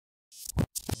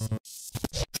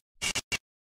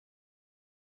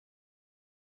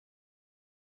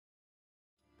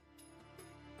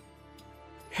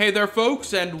Hey there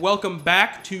folks, and welcome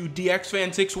back to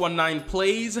DXFan619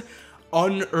 Plays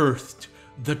Unearthed,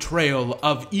 the Trail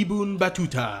of Ibn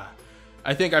Battuta.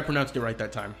 I think I pronounced it right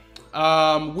that time.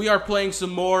 We are playing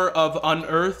some more of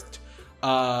Unearthed.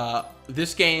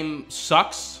 This game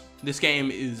sucks. This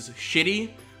game is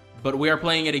shitty, but we are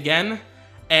playing it again.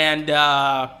 And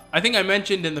I think I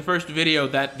mentioned in the first video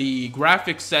that the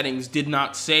graphics settings did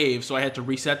not save, so I had to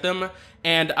reset them.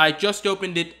 And I just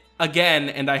opened it again,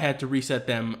 and I had to reset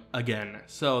them again.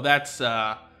 So that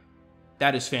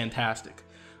is fantastic.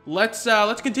 Let's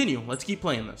continue. Let's keep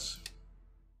playing this.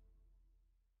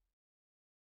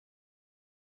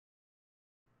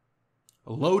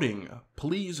 Loading.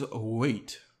 Please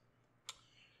wait.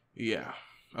 Yeah.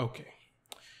 Okay.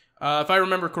 If I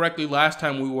remember correctly, last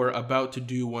time we were about to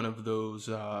do one of those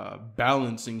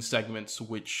balancing segments,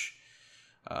 which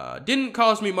didn't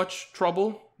cause me much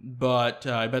trouble. But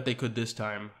I bet they could this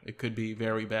time. It could be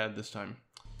very bad this time.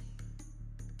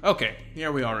 Okay,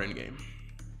 here we are in game.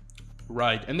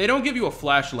 Right, and they don't give you a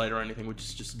flashlight or anything, which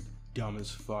is just dumb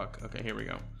as fuck. Okay, here we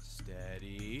go.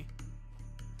 Steady.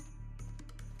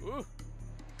 Ooh.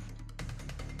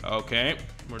 Okay,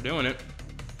 we're doing it.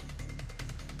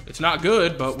 It's not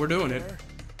good, but we're doing it.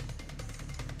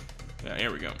 Yeah,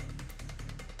 here we go.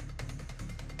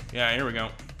 Yeah, here we go.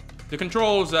 The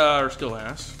controls are still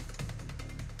ass.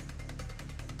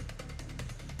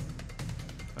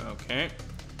 Okay,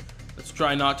 let's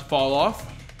try not to fall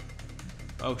off.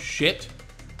 Oh shit.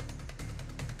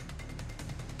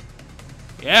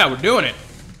 Yeah, we're doing it.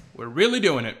 We're really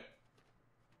doing it.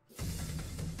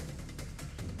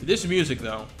 This music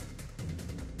though.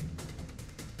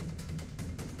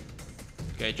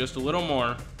 Okay, just a little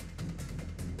more.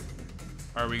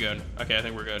 Are we good? Okay, I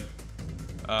think we're good.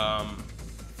 Alright,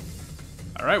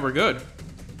 we're good.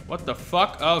 What the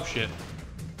fuck? Oh shit.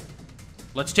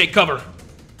 Let's take cover.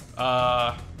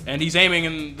 And he's aiming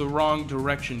in the wrong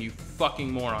direction, you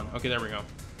fucking moron. Okay, there we go.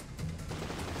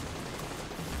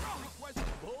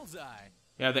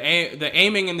 Yeah, the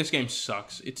aiming in this game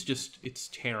sucks. It's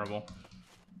terrible.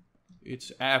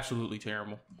 It's absolutely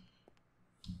terrible.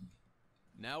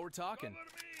 Now we're talking.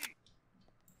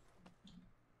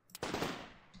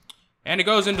 And it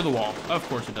goes into the wall. Of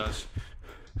course it does.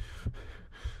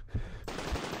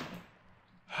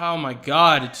 Oh my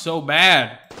god, it's so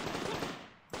bad.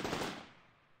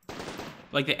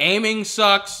 Like, the aiming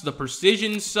sucks, the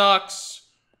precision sucks.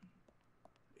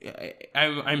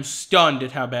 I'm stunned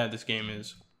at how bad this game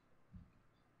is.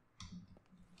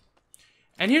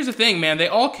 And here's the thing, man. They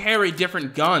all carry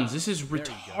different guns. This is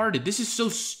retarded. This is so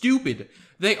stupid.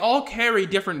 They all carry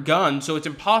different guns, so it's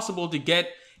impossible to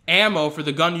get ammo for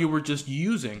the gun you were just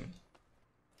using.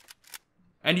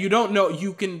 And you don't know,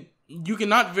 you can't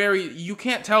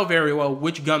tell very well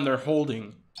which gun they're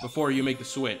holding before you make the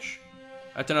switch.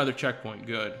 That's another checkpoint.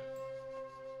 Good.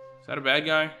 Is that a bad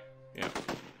guy? Yeah.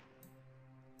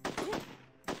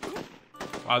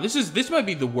 Wow, this might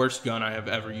be the worst gun I have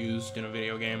ever used in a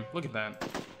video game. Look at that.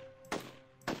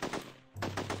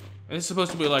 And this is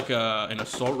supposed to be like an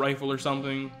assault rifle or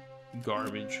something.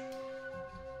 Garbage.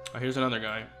 Oh, here's another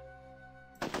guy.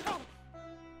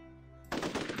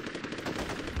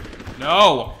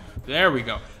 No! There we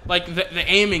go. Like, the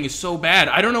aiming is so bad.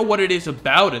 I don't know what it is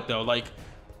about it, though. Like,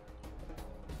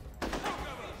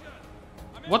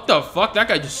 what the fuck? That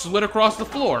guy just slid across the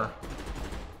floor.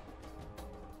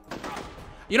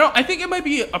 You know, I think it might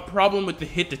be a problem with the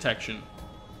hit detection.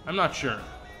 I'm not sure.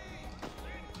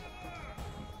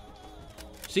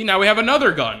 See, now we have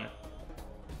another gun.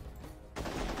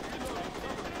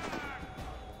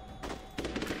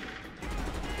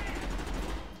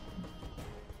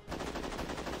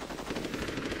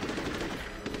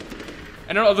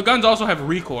 And the guns also have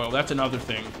recoil. That's another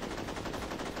thing.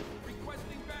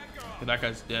 Okay, that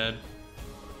guy's dead.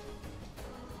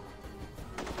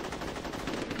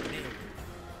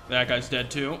 That guy's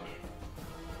dead too.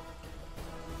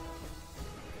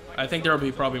 I think there will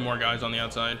be probably more guys on the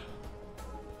outside.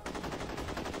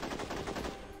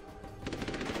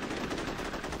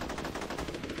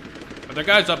 Are there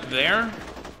guys up there?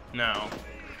 No.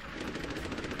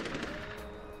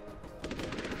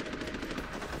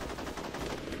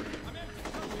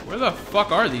 Where the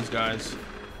fuck are these guys?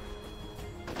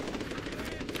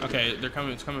 Okay, they're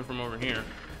coming. It's coming from over here.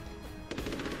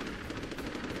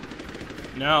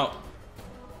 Now,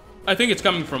 I think it's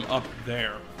coming from up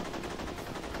there.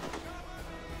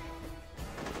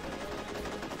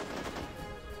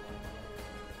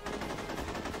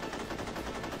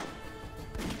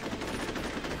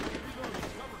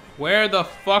 Where the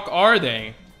fuck are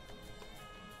they?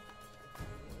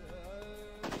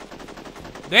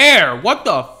 There! What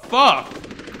the fuck?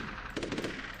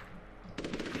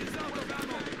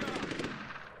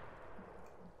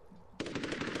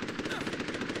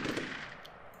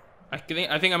 I think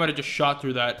I might have just shot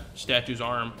through that statue's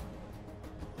arm.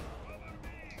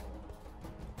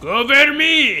 Cover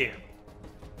me!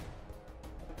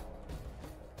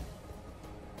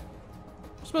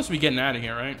 I'm supposed to be getting out of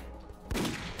here, right?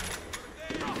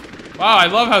 Wow, I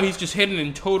love how he's just hidden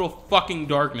in total fucking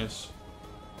darkness.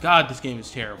 God, this game is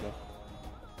terrible.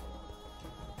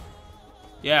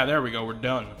 Yeah, there we go. We're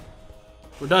done.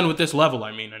 We're done with this level,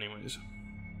 I mean, anyways.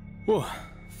 Whew,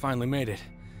 finally made it.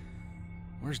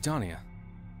 Where's Dania?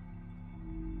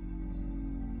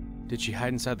 Did she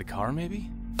hide inside the car, maybe?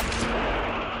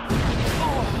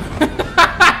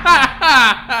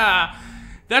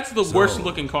 That's the worst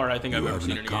looking car I think I've ever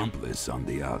seen in a game. Accomplice on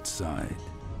the outside.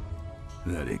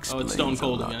 That explains it's Stone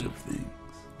Cold a lot again. of things.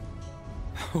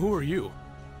 Who are you?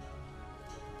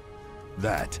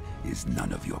 That is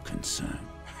none of your concern.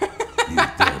 You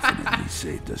definitely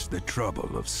saved us the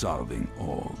trouble of solving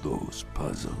all those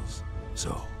puzzles.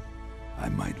 So, I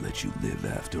might let you live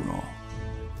after all.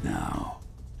 Now,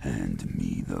 hand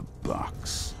me the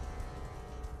box.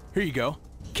 Here you go.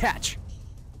 Catch.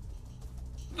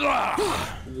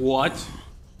 What?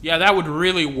 Yeah, that would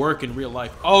really work in real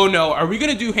life. Oh no, are we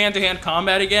gonna do hand-to-hand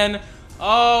combat again?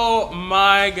 Oh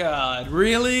my god,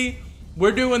 really?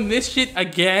 We're doing this shit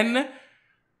again?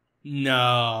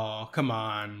 No, come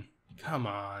on. Come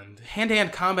on.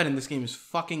 Hand-to-hand combat in this game is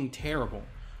fucking terrible.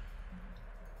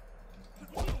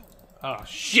 Oh,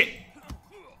 shit.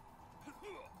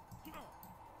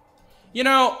 You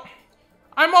know,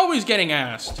 I'm always getting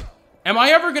asked, am I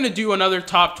ever gonna do another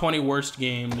top 20 worst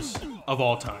games of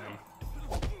all time?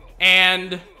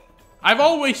 And I've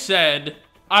always said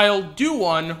I'll do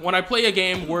one when I play a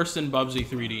game worse than Bubsy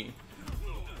 3D.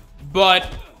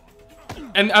 But,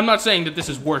 and I'm not saying that this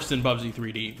is worse than Bubsy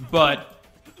 3D, but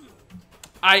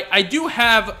I do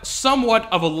have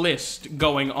somewhat of a list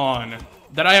going on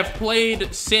that I have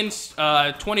played since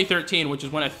 2013, which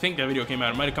is when I think that video came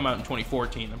out. It might have come out in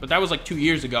 2014, but that was like 2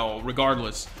 years ago,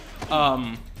 regardless.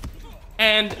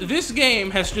 And this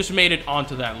game has just made it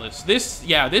onto that list. This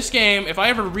game, if I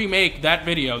ever remake that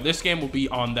video, this game will be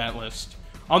on that list.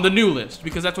 On the new list,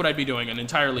 because that's what I'd be doing, an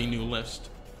entirely new list.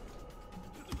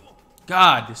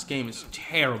 God, this game is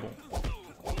terrible.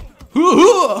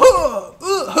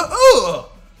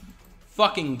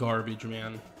 Fucking garbage,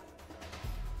 man.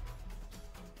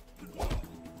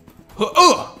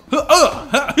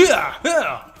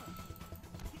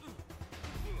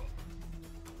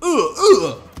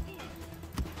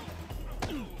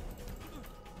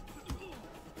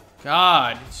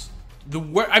 God, it's the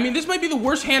worst. I mean, this might be the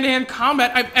worst hand-to-hand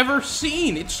combat I've ever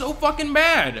seen. It's so fucking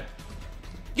bad.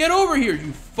 Get over here,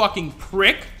 you fucking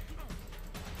prick.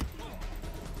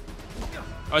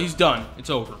 Oh, he's done. It's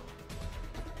over.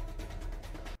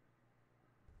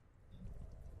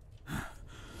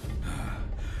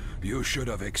 You should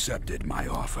have accepted my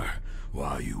offer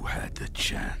while you had the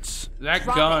chance. That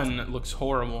gun looks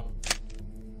horrible.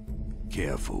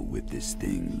 Careful with this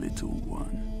thing, little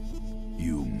one.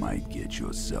 You might get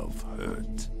yourself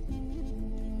hurt.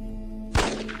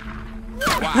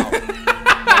 Wow.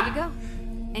 There you go.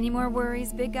 Any more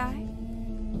worries, big guy?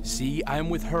 See, I'm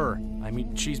with her. I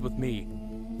mean, she's with me.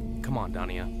 Come on,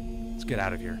 Dania. Let's get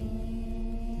out of here.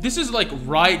 This is like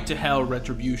Ride to Hell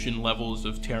Retribution levels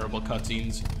of terrible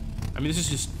cutscenes. I mean, this is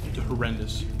just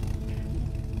horrendous.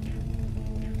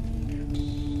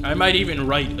 I might even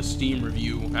write a Steam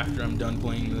review after I'm done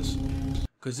playing this.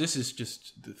 Because this is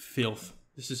just the filth.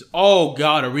 This is... Oh,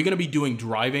 God. Are we going to be doing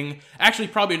driving? Actually,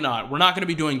 probably not. We're not going to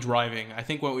be doing driving. I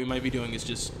think what we might be doing is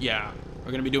just... Yeah.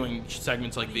 We're going to be doing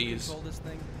segments like these.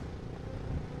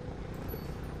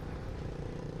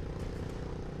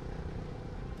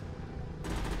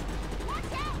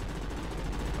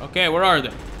 Okay, where are they?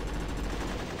 Oh,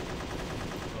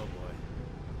 boy.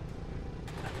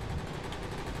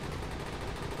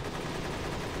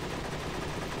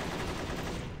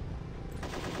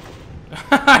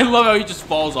 I love how he just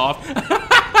falls off.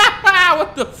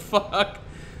 What the fuck?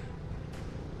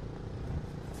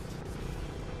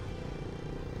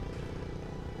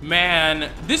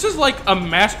 Man, this is like a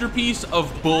masterpiece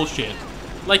of bullshit.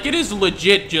 Like, it is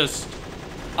legit just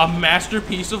a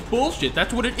masterpiece of bullshit.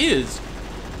 That's what it is.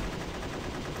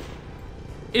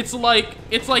 It's like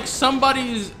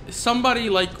somebody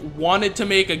like wanted to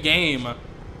make a game.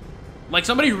 Like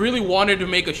somebody really wanted to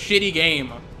make a shitty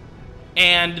game.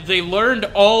 And they learned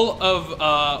all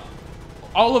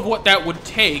of what that would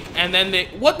take, and then they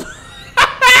what the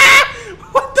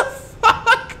what the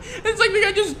fuck? It's like the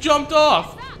guy just jumped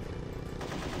off.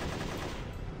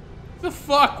 What the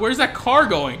fuck? Where's that car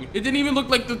going? It didn't even look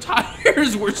like the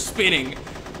tires were spinning.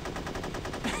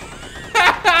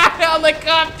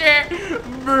 helicopter!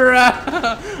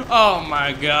 Bruh! Oh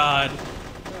my god.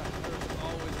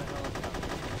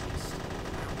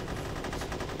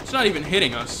 It's not even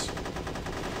hitting us.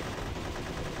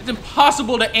 It's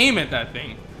impossible to aim at that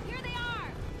thing. Here they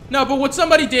are. No, but what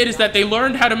somebody did is that they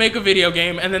learned how to make a video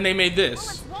game and then they made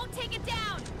this. Bullets won't take it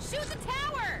down. Shoot the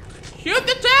tower. Shoot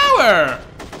the tower!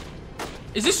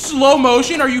 Is this slow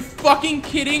motion? Are you fucking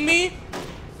kidding me?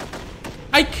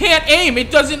 I can't aim. It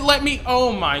doesn't let me.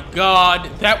 Oh my god.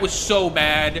 That was so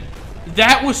bad.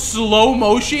 That was slow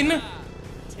motion?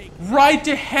 Ride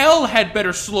to Hell had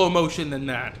better slow motion than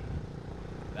that.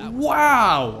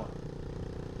 Wow.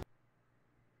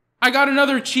 I got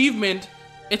another achievement.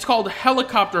 It's called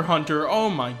Helicopter Hunter. Oh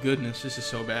my goodness. This is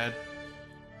so bad.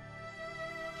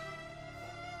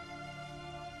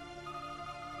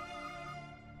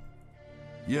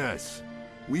 Yes,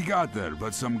 we got there,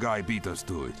 but some guy beat us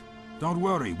to it. Don't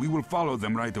worry, we will follow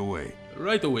them right away.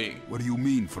 Right away. What do you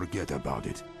mean, forget about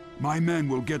it? My men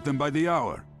will get them by the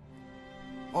hour.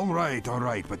 All right,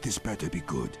 but this better be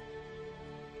good.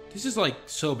 This is like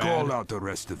so bad. Call out the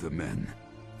rest of the men.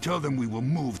 Tell them we will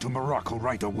move to Morocco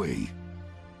right away.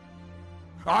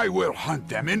 I will hunt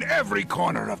them in every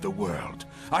corner of the world.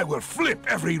 I will flip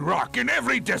every rock in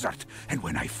every desert. And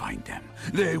when I find them,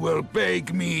 they will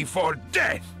beg me for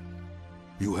death.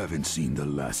 You haven't seen the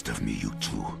last of me, you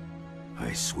two.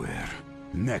 I swear,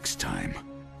 next time,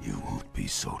 you won't be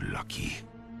so lucky.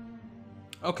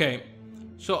 Okay,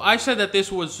 so I said that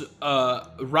this was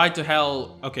Ride to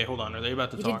Hell. Okay, hold on. Are they about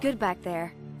to You talk? did good back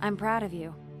there. I'm proud of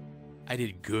you. I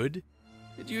did good?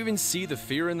 Did you even see the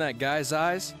fear in that guy's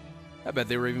eyes? I bet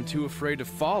they were even too afraid to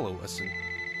follow us and...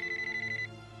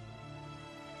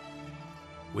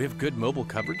 We have good mobile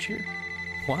coverage here?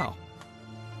 Wow.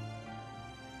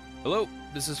 Hello,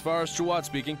 this is Faris Jawad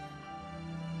speaking.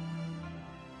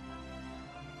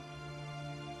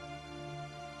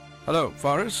 Hello,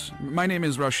 Faris. My name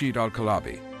is Rashid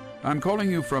Al-Kalabi. I'm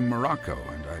calling you from Morocco,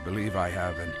 and I believe I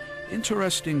have an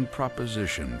interesting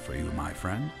proposition for you, my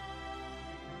friend.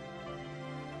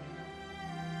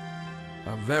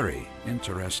 A very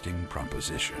interesting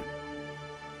proposition.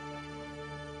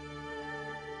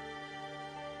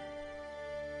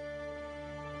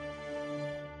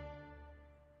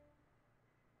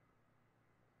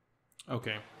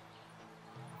 Okay.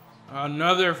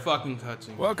 Another fucking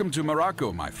cutscene. Welcome to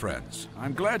Morocco, my friends.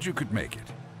 I'm glad you could make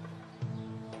it.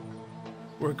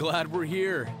 We're glad we're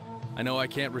here. I know I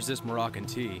can't resist Moroccan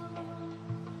tea.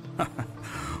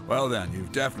 Well then,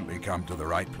 you've definitely come to the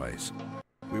right place.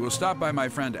 We will stop by my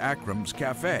friend Akram's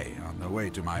cafe on the way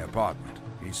to my apartment.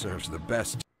 He serves the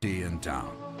best tea in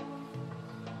town.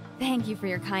 Thank you for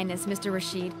your kindness, Mr.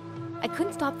 Rashid. I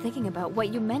couldn't stop thinking about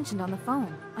what you mentioned on the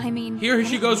phone. I mean... Here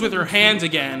she goes with her hands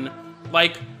again.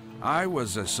 Like... I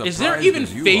was as surprised is there even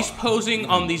as you face are. posing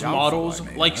on these Doubtful, models? I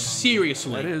may Like, add.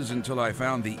 seriously. That is until I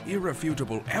found the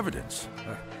irrefutable evidence.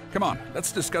 Come on,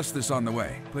 let's discuss this on the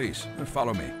way. Please,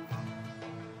 follow me.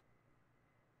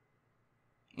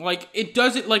 Like, it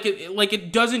doesn't,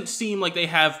 it doesn't seem like they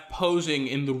have posing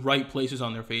in the right places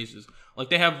on their faces.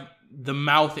 Like, they have the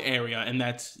mouth area, and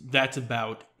that's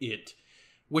about it.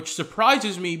 Which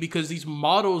surprises me because these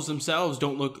models themselves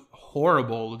don't look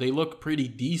horrible. They look pretty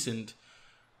decent.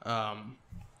 Oh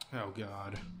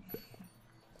god.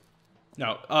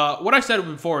 Now, what I said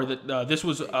before, that this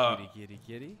was,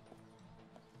 Kitty.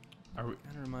 Kind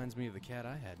of reminds me of the cat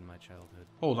I had in my childhood.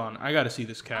 hold on, I gotta see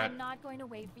this cat. I'm not going to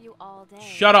wait for you all day.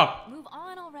 Shut up! Move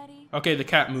on already. Okay, the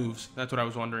cat moves. That's what I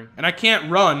was wondering. And I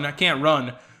can't run.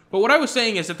 But what I was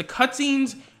saying is that the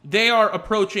cutscenes, they are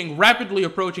rapidly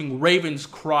approaching Raven's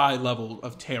Cry level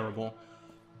of terrible.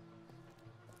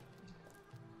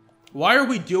 Why are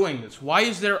we doing this? Why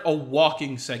is there a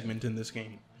walking segment in this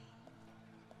game?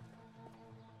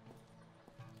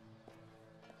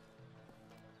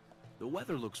 The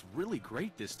weather looks really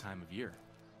great this time of year.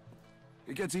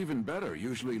 It gets even better,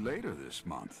 usually later this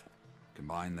month.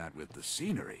 Combine that with the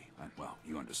scenery, and well,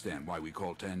 you understand why we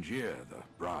call Tangier the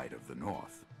Bride of the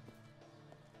North.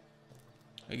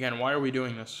 Again, why are we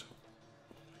doing this?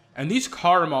 And these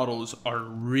car models are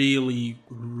really,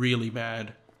 really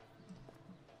bad.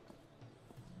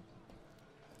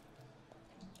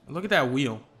 Look at that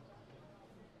wheel.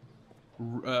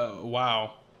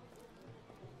 Wow.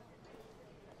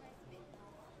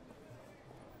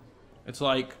 It's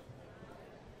like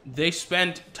they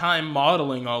spent time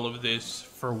modeling all of this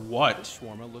for what? This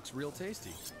shawarma looks real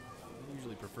tasty. I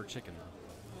usually prefer chicken though.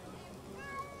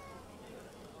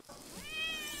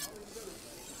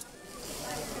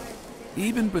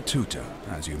 Ibn Battuta,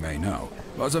 as you may know,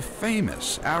 was a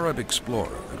famous Arab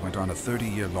explorer that went on a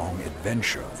 30-year-long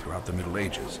adventure throughout the Middle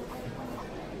Ages.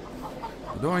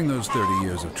 During those 30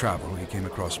 years of travel, he came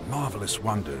across marvelous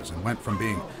wonders and went from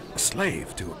being a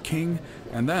slave to a king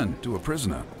and then to a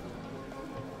prisoner.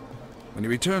 When he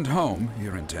returned home,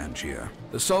 here in Tangier,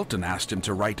 the Sultan asked him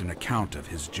to write an account of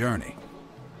his journey.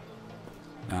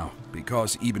 Now,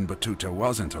 because Ibn Battuta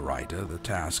wasn't a writer, the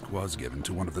task was given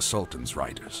to one of the Sultan's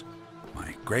writers,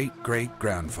 my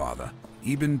great-great-grandfather,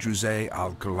 Ibn Juzay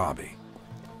al-Kalabi.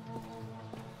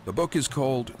 The book is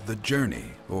called The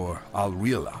Journey, or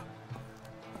Al-Rihla.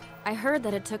 I heard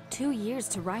that it took 2 years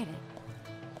to write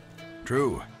it.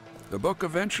 True. The book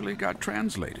eventually got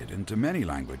translated into many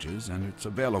languages, and it's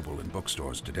available in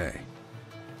bookstores today.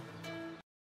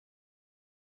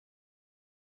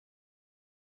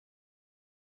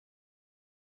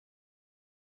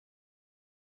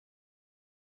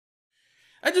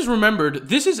 I just remembered,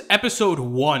 this is episode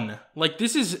 1. Like,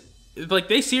 this is... Like,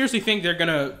 they seriously think they're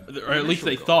gonna... Or at least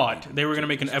they thought they were gonna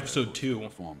make an episode 2.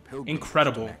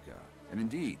 Incredible. And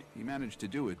indeed, he managed to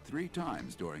do it 3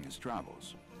 times during his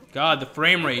travels. God, the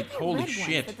frame rate. I Holy read once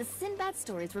shit. that the Sinbad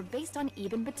stories were based on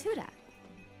Ibn Battuta.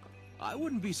 I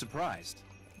wouldn't be surprised.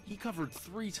 He covered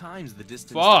 3 times the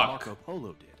distance Fuck. that Marco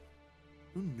Polo did.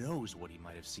 Who knows what he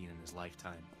might have seen in his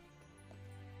lifetime?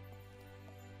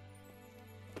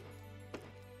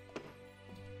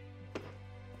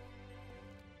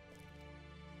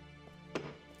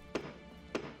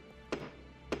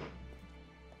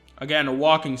 Again, a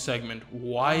walking segment.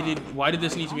 Why did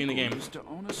this need to be in the game? My uncle used to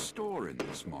own a store in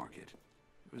this market.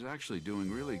 It was actually doing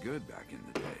really good back in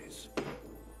the days.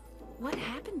 What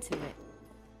happened to it?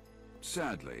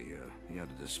 Sadly, he had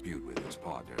a dispute with his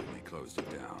partner and they closed it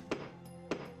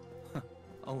down.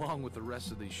 Along with the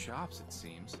rest of these shops, it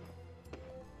seems.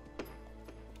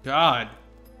 God.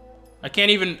 I can't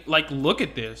even, like, look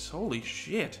at this. Holy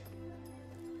shit.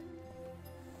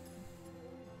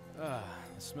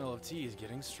 The smell of tea is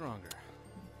getting stronger.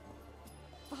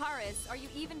 Boris, are you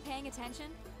even paying attention?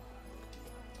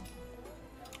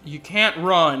 You can't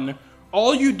run.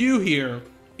 All you do here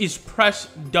is press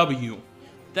W.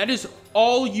 That is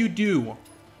all you do.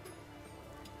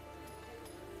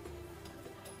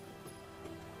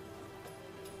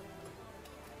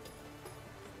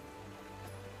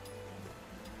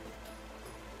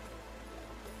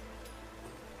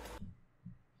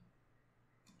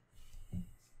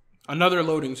 Another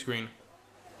loading screen.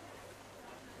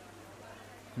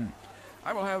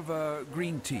 I will have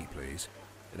green tea, please.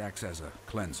 It acts as a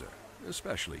cleanser,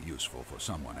 especially useful for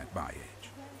someone at my age.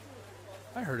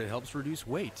 I heard it helps reduce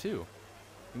weight, too.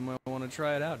 You might want to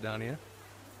try it out, Dania.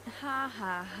 Ha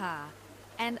ha ha.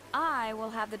 And I will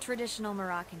have the traditional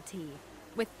Moroccan tea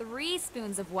with 3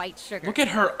 spoons of white sugar. Look at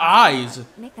her eyes.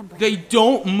 Make them They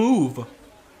don't move.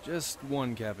 Just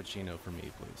 1 cappuccino for me,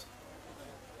 please.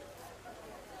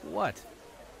 What?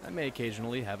 I may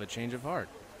occasionally have a change of heart.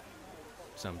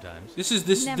 Sometimes. This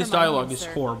Never mind dialogue then, is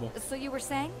sir. horrible. So you were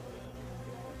saying?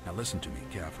 Now listen to me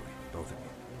carefully, both of you.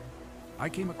 I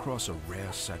came across a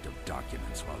rare set of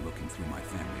documents while looking through my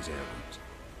family's heirlooms.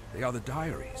 They are the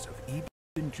diaries of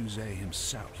Ibn Juzay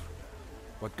himself.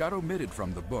 What got omitted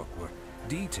from the book were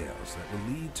details that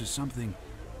will lead to something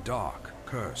dark,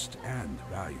 cursed, and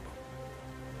valuable.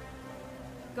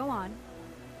 Go on.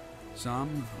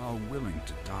 Some are willing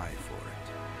to die for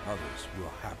it. Others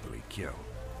will happily kill.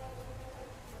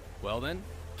 Well then,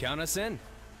 count us in.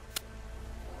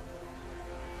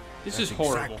 This That's is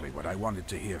horrible. exactly what I wanted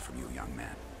to hear from you, young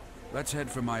man. Let's head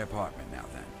for my apartment now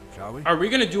then, shall we? Are we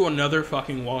gonna do another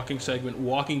fucking walking segment,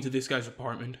 walking to this guy's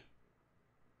apartment?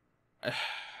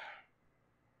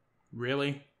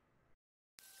 Really?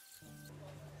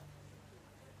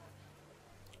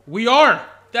 We are!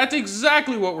 That's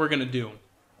exactly what we're gonna do.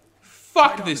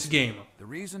 Fuck this game. The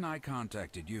reason I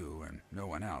contacted you and no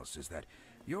one else is that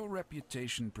your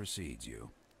reputation precedes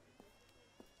you.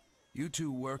 You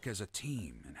two work as a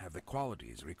team and have the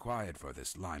qualities required for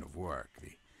this line of work.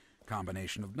 The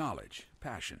combination of knowledge,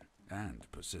 passion,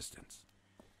 and persistence.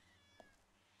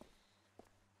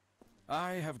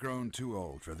 I have grown too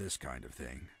old for this kind of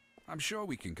thing. I'm sure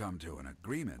we can come to an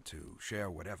agreement to share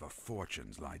whatever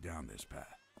fortunes lie down this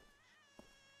path.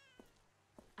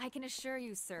 I can assure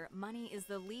you, sir, money is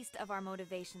the least of our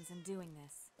motivations in doing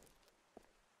this.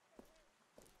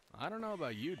 I don't know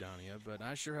about you, Dania, but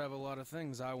I sure have a lot of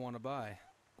things I want to buy.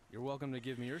 You're welcome to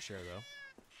give me your share, though.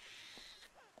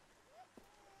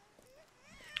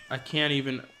 I can't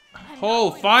even...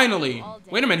 Oh, finally!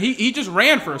 Wait a minute, he just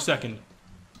ran for a second.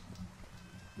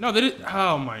 No, they didn't...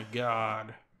 Oh my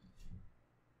god.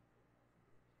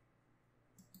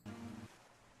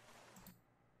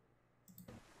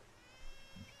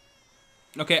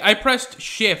 Okay, I pressed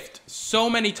shift so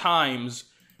many times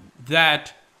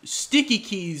that sticky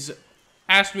keys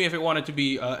asked me if it wanted to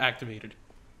be activated.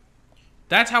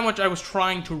 That's how much I was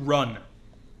trying to run.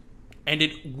 And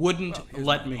it wouldn't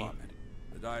let me.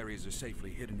 The diaries are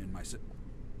safely hidden in my...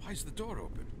 Why's the door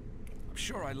open? I'm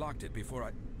sure I locked it before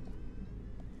I...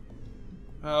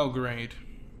 Oh, great.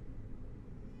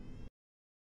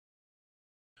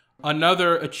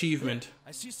 Another achievement.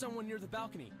 I see someone near the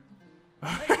balcony.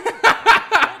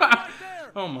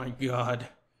 Oh my god.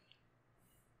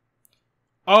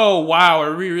 Oh wow,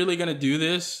 are we really gonna do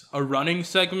this? A running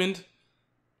segment?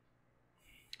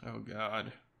 Oh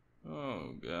god.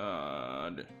 Oh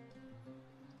god.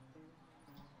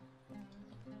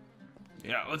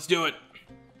 Yeah, let's do it.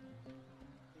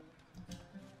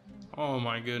 Oh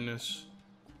my goodness.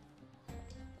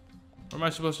 Where am I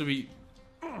supposed to be?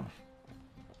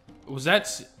 Was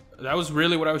that was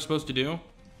really what I was supposed to do?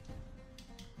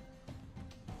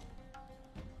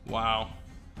 Wow.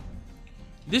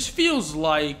 This feels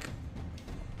like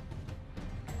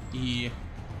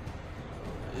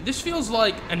this feels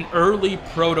like an early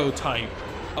prototype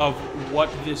of what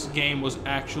this game was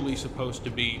actually supposed to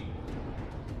be.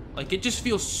 Like, it just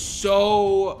feels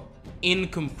so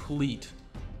incomplete.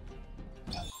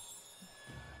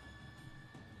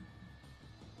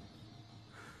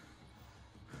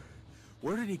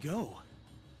 Where did he go?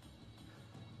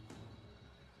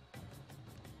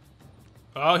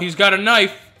 Oh, he's got a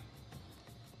knife.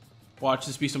 Watch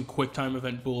this be some quick time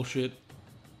event bullshit.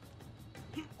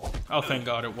 Oh, thank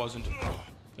God it wasn't.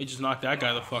 He just knocked that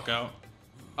guy the fuck out.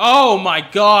 Oh my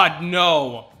God,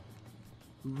 no.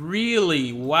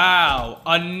 Really? Wow.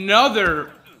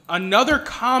 Another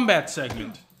combat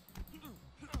segment.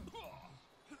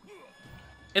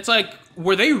 It's like,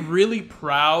 were they really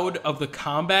proud of the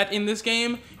combat in this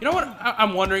game? You know what?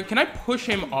 I'm wondering, can I push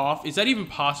him off? Is that even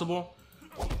possible?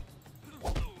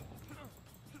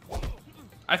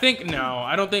 I think no.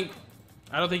 I don't think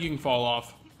you can fall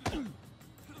off.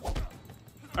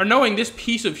 Or knowing this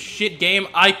piece of shit game,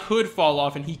 I could fall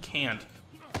off and he can't.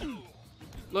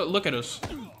 Look at us.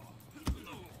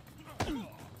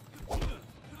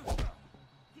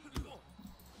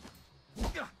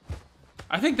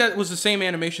 I think that was the same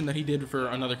animation that he did for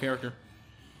another character.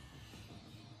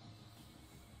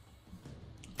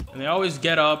 And they always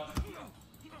get up.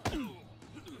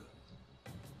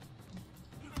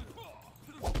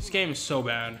 This game is so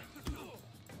bad.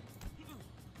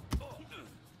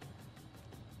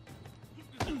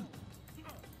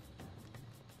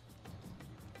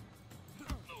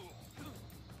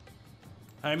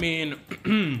 I mean,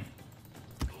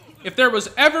 if there was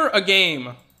ever a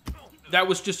game that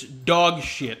was just dog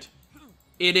shit,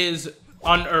 it is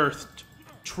Unearthed,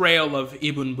 Trail of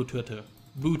Ibn Battuta.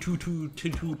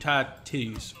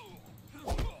 Butututatis.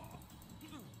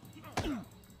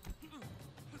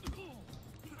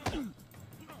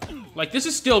 Like, this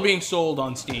is still being sold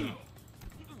on Steam.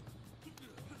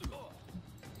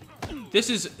 This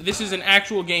is an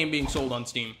actual game being sold on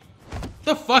Steam.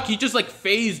 The fuck? He just like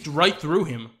phased right through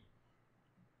him.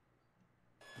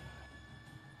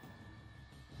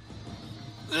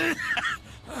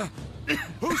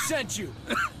 Who sent you?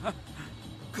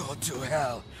 Go to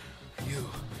hell.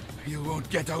 You won't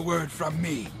get a word from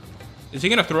me. Is he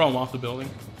gonna throw him off the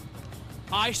building?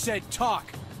 I said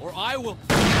talk, or I will...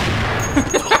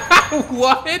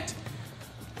 What?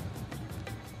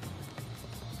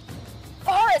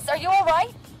 Forrest, are you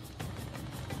alright?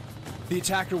 The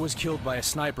attacker was killed by a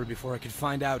sniper before I could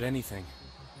find out anything.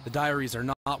 The diaries are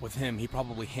not with him. He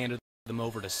probably handed them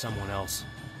over to someone else.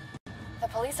 The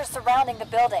police are surrounding the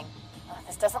building. Oh,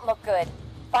 this doesn't look good.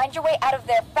 Find your way out of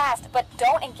there fast, but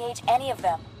don't engage any of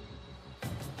them.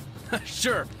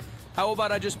 Sure. How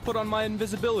about I just put on my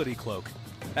invisibility cloak?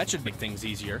 That should make things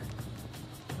easier.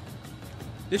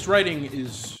 This writing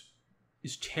is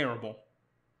terrible.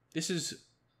 This is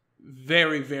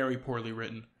very, very poorly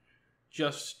written.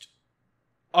 Just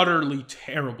utterly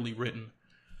terribly written.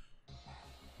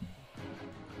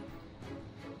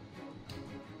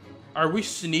 Are we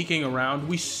sneaking around?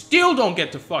 We still don't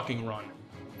get to fucking run.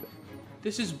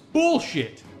 This is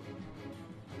bullshit.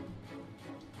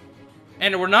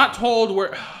 And we're not told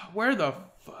where the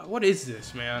what is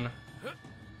this, man? Don't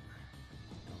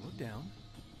look down.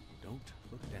 Don't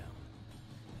look down.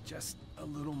 Just a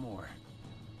little more.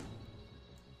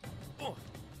 Oh.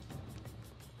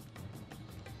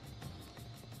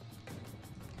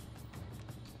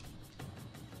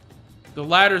 The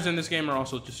ladders in this game are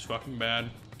also just fucking bad.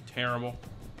 Terrible.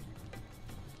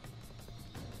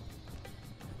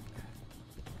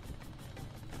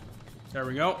 There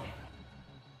we go.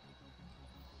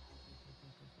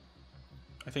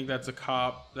 I think that's a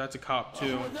cop. That's a cop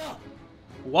too.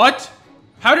 What?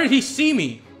 How did he see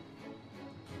me?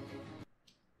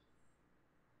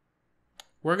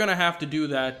 We're gonna have to do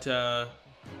that,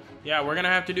 yeah, we're gonna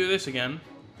have to do this again.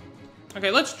 Okay,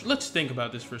 let's think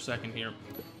about this for a second here.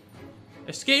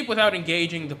 Escape without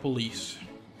engaging the police.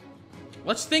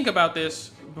 Let's think about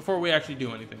this before we actually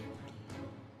do anything.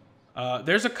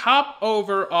 There's a cop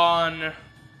over on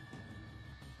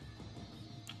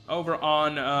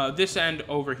this end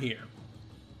over here.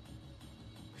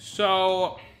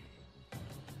 So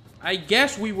I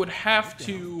guess we would have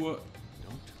to.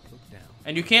 Don't look down.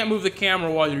 And you can't move the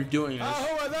camera while you're doing this.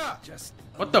 Just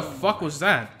What the fuck was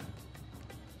that?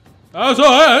 Oh, so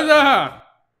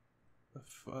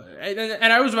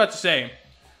and I was about to say,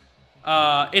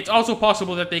 it's also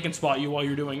possible that they can spot you while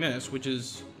you're doing this, which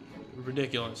is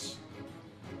ridiculous.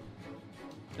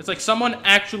 It's like someone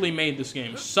actually made this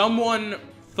game. Someone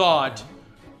thought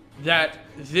that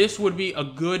this would be a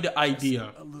good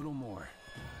idea. a little more.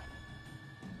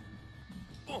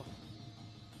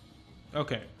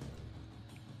 Okay.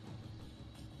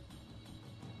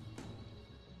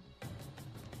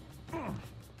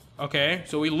 Okay,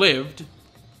 so we lived.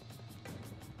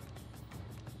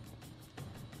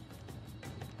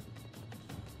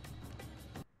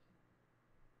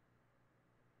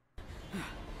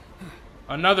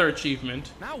 Another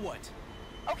achievement. Now what?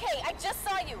 Okay, I just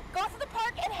saw you. Go through the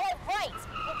park and head right.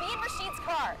 We'll be in Rashid's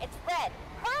car. It's red.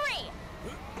 Hurry!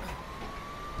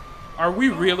 Are we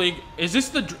really? Is this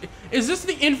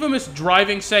the infamous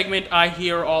driving segment I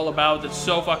hear all about that's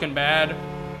so fucking bad?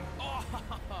 Oh,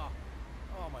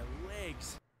 my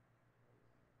legs.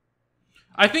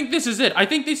 I think this is it. I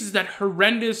think this is that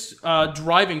horrendous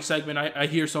driving segment I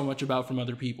hear so much about from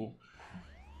other people.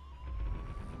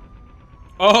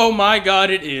 Oh my god,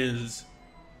 it is.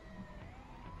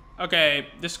 Okay,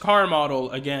 this car model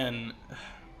again.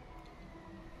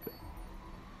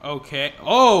 Okay.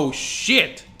 Oh,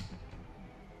 shit.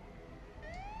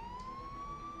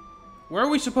 Where are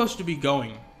we supposed to be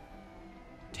going?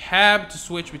 Tab to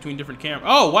switch between different cameras.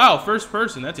 Oh, wow, first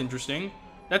person. That's interesting.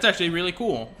 That's actually really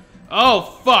cool. Oh,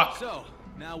 fuck. So,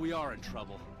 now we are in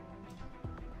trouble.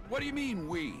 What do you mean,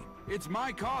 we? It's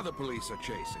my car the police are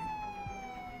chasing.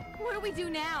 What do we do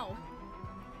now?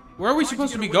 Where are we Try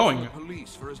supposed to get be away from going? the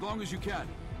police for as long as you can.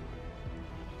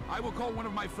 I will call one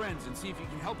of my friends and see if he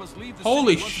can help us leave the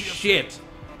Holy city once we have shit.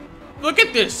 Look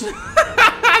at this.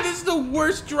 This is the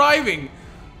worst driving.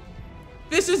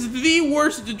 This is the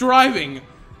worst driving.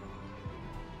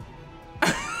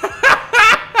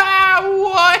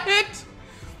 What?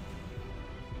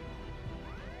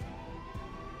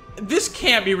 This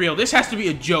can't be real. This has to be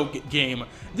a joke game.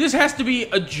 This has to be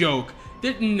a joke.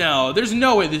 No, there's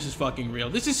no way this is fucking real.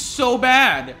 This is so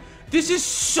bad. This is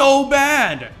so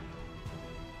bad.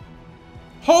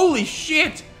 Holy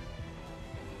shit.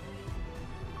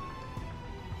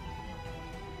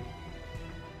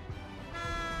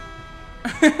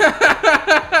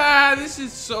 This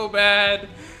is so bad.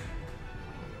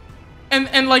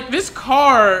 And like this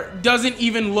car doesn't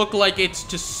even look like it's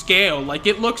to scale. Like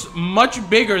it looks much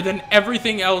bigger than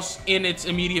everything else in its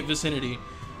immediate vicinity.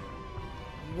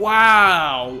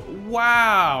 Wow.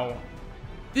 Wow.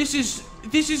 This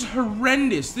is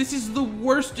horrendous. This is the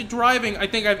worst driving I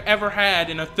think I've ever had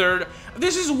in a third.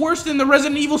 This is worse than the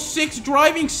Resident Evil 6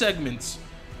 driving segments.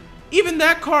 Even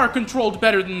that car controlled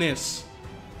better than this.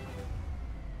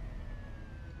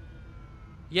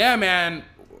 Yeah, man.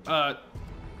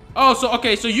 Oh, so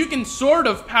okay, so you can sort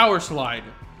of power slide,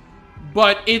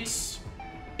 but it's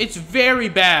very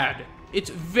bad. It's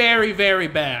very, very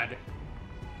bad.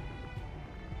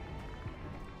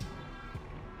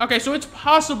 Okay, so it's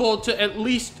possible to at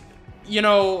least, you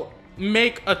know,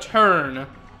 make a turn,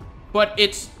 but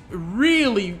it's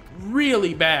really,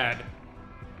 really bad.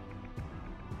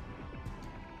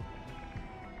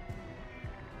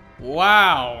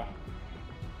 Wow.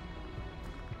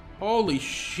 Holy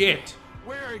shit.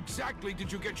 Where exactly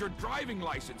did you get your driving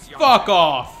license, young Fuck man?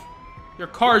 off. Your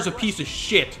car's a piece of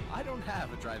shit. I don't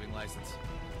have a driving license.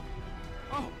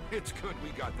 Oh, it's good we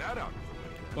got that out of the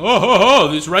way.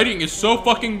 Oh, this writing is so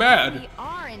fucking bad. We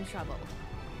are in trouble.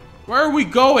 Where are we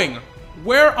going?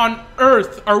 Where on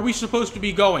earth are we supposed to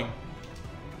be going?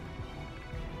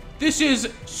 This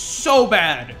is so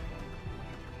bad.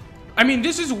 I mean,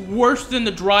 this is worse than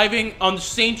the driving on the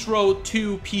Saints Row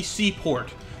 2 PC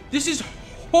port. This is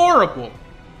horrible.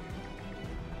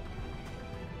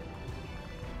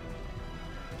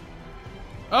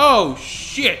 Oh,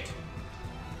 shit.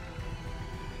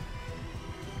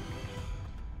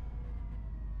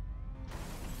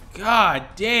 God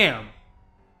damn.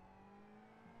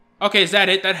 Okay, is that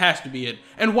it? That has to be it.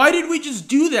 And why did we just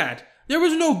do that? There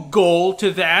was no goal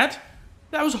to that.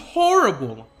 That was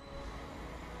horrible.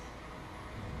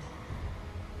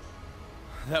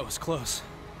 That was close.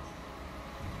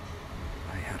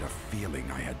 I had a feeling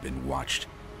I had been watched.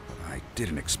 I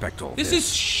didn't expect all This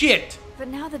is shit. But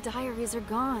now the diaries are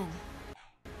gone.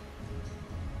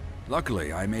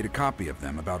 Luckily, I made a copy of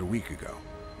them about a week ago.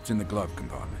 It's in the glove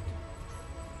compartment.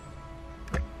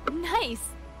 Nice.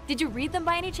 Did you read them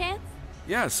by any chance?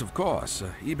 Yes, of course.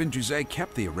 Ibn Battuta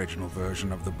kept the original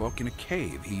version of the book in a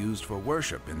cave he used for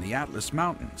worship in the Atlas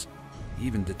Mountains. He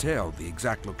even detailed the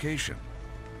exact location.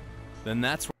 Then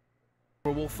that's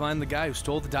where we'll find the guy who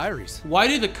stole the diaries. Why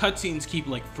do the cutscenes keep,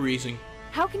 like, freezing?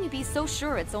 How can you be so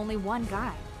sure it's only one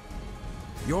guy?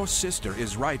 Your sister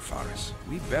is right, Faris.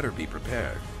 We better be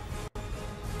prepared.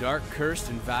 Dark, cursed,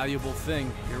 and valuable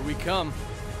thing. Here we come.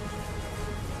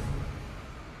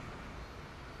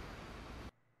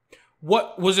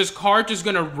 What, was his car just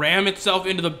gonna ram itself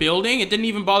into the building? It didn't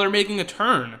even bother making a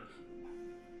turn.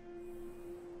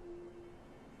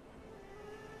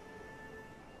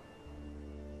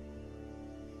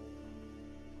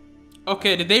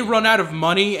 Okay, did they run out of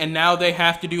money and now they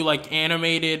have to do, like,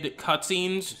 animated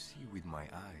cutscenes? To see with my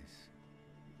eyes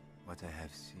what I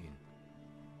have seen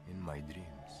in my dreams.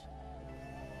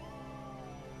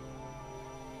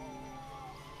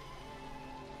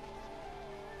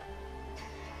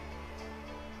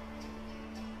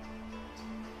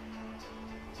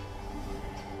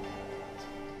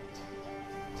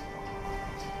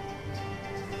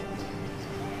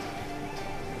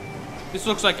 This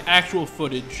looks like actual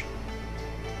footage.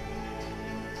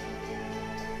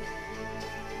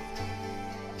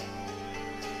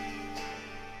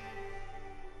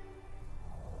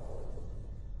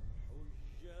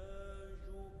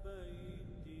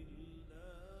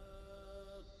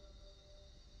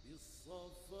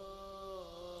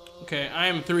 Okay, I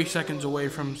am 3 seconds away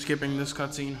from skipping this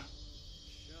cutscene.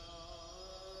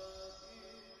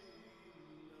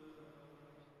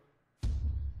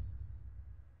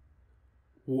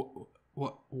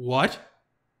 What?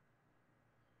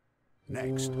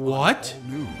 Next. What?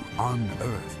 New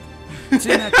Unearthed. It's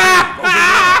in that cave over there.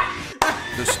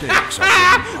 The stakes are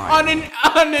getting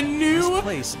higher. On a new This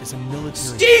place is a military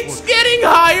stakes fortress. getting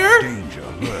higher. Danger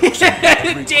lurks in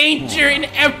every You Danger in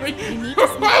every. need to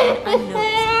sneak in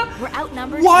unnoticed. We're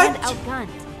outnumbered What? and outgunned.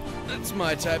 That's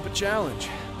my type of challenge.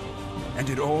 And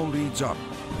it all leads up.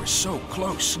 We're so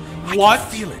close. What? I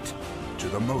can feel it. To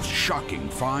the most shocking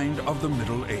find of the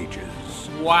Middle Ages.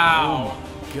 Wow.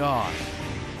 God.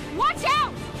 Watch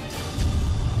out!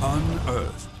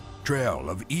 Unearthed. Trail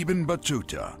of Ibn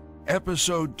Battuta.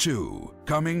 Episode 2.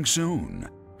 Coming soon.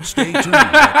 Stay tuned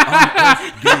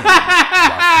at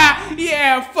unearthedgames.com.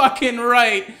 Yeah, fucking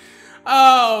right.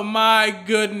 Oh my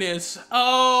goodness.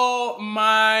 Oh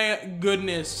my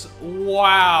goodness.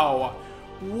 Wow.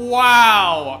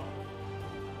 Wow.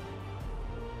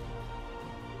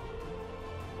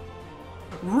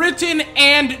 Written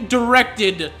and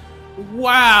directed.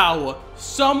 Wow.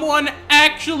 Someone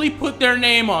actually put their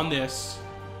name on this.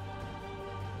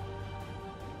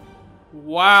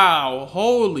 Wow.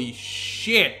 Holy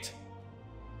shit.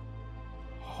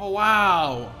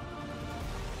 Wow.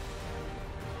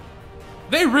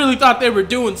 They really thought they were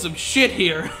doing some shit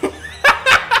here.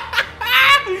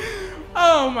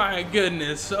 Oh my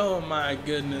goodness. Oh my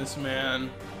goodness,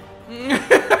 man.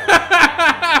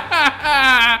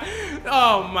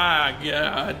 Oh my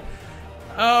god.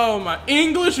 Oh my.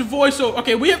 English voiceover.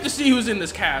 Okay, we have to see who's in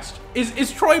this cast.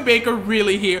 Is Troy Baker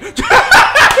really here?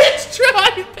 It's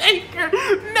Troy Baker!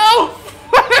 No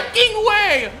fucking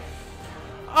way!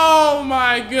 Oh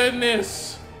my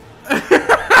goodness.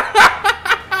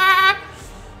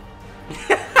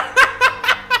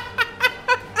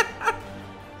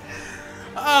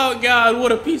 Oh god,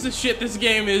 what a piece of shit this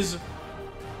game is.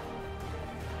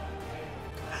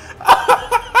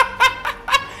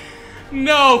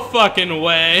 No fucking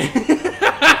way.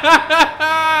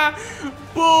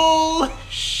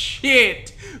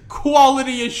 Bullshit.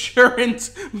 Quality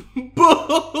assurance.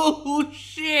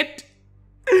 Bullshit.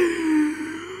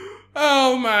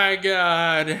 Oh my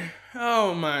god.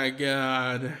 Oh my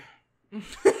god.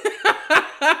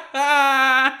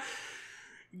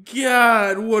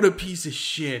 God, what a piece of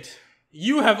shit.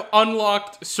 You have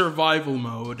unlocked survival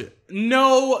mode.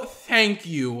 No, thank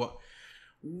you.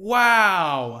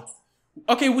 Wow.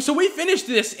 Okay, so we finished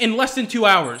this in less than 2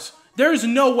 hours. There's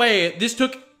no way this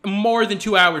took more than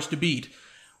 2 hours to beat.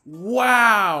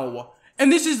 Wow.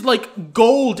 And this is like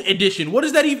gold edition. What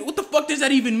does that even, what the fuck does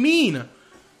that even mean?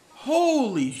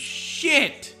 Holy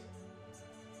shit.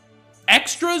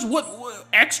 Extras? What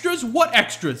extras? What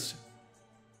extras?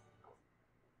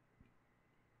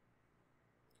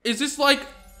 Is this like...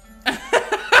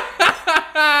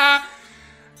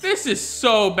 This is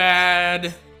so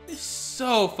bad. This is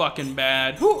So fucking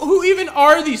bad. Who even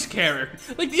are these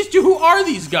characters? Like, these two, who are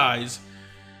these guys?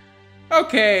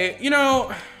 Okay, you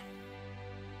know,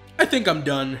 I think I'm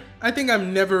done. I think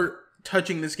I'm never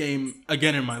touching this game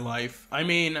again in my life. I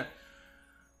mean,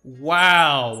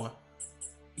 wow.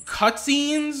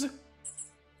 Cutscenes,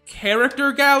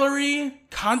 character gallery,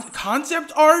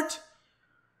 concept art.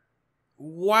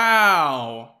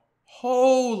 Wow.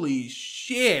 Holy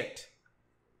shit.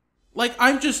 Like,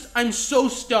 I'm so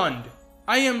stunned.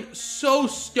 I am so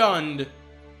stunned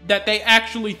that they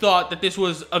actually thought that this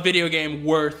was a video game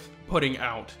worth putting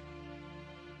out.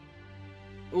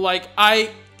 Like,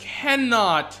 I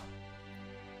cannot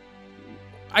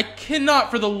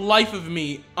for the life of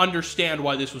me understand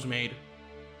why this was made.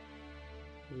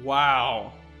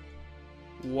 Wow.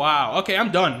 Wow. Okay,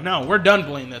 I'm done. No, we're done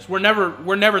playing this. We're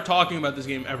never talking about this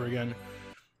game ever again.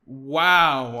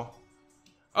 Wow.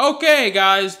 Okay,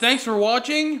 guys, thanks for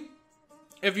watching.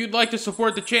 If you'd like to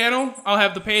support the channel, I'll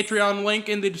have the Patreon link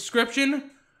in the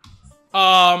description.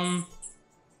 Wow.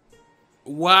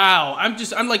 I'm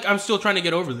still trying to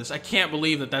get over this. I can't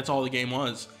believe that that's all the game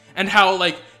was. And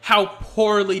how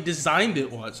poorly designed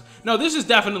it was. No, this is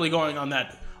definitely going on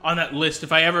that list.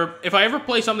 If I ever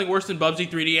play something worse than Bubsy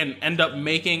 3D and end up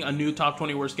making a new top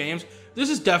 20 worst games,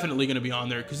 this is definitely going to be on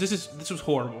there, because this was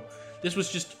horrible. This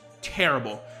was just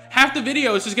terrible. Half the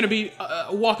video is just going to be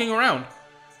walking around.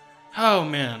 Oh,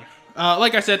 man.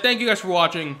 Like I said, thank you guys for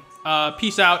watching.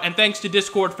 Peace out, and thanks to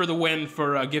Discord for the win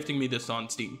for gifting me this on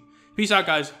Steam. Peace out,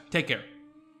 guys. Take care.